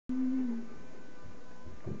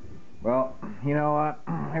You know what?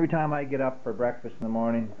 Every time I get up for breakfast in the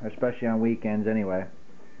morning, especially on weekends anyway,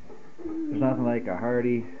 there's nothing like a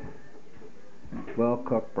hearty,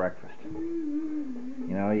 well-cooked breakfast. You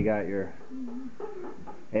know, you got your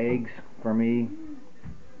eggs, for me,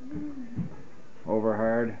 over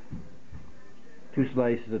hard, 2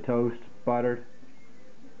 slices of toast, buttered,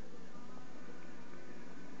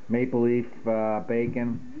 maple leaf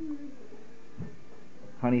bacon,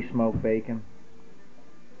 honey smoked bacon.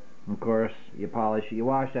 Of course, you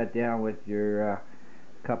wash that down with your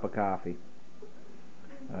cup of coffee.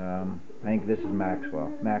 I think this is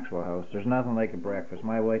Maxwell House. There's nothing like a breakfast.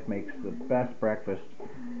 My wife makes the best breakfast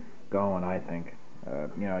going, I think.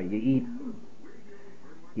 You know, you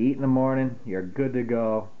eat in the morning, you're good to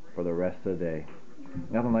go for the rest of the day.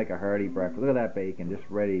 Nothing like a hearty breakfast. Look at that bacon, just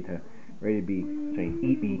ready to be saying,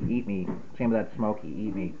 eat me. Same with that smoky,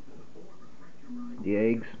 eat me. The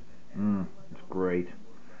eggs, it's great.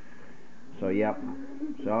 So yep,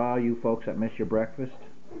 so all you folks that miss your breakfast,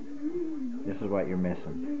 this is what you're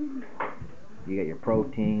missing. You get your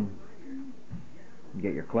protein, you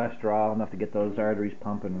get your cholesterol, enough to get those arteries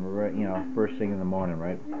pumping, you know, first thing in the morning,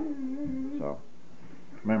 right? So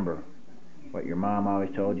remember what your mom always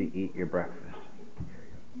told you: eat your breakfast.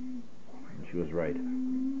 And she was right.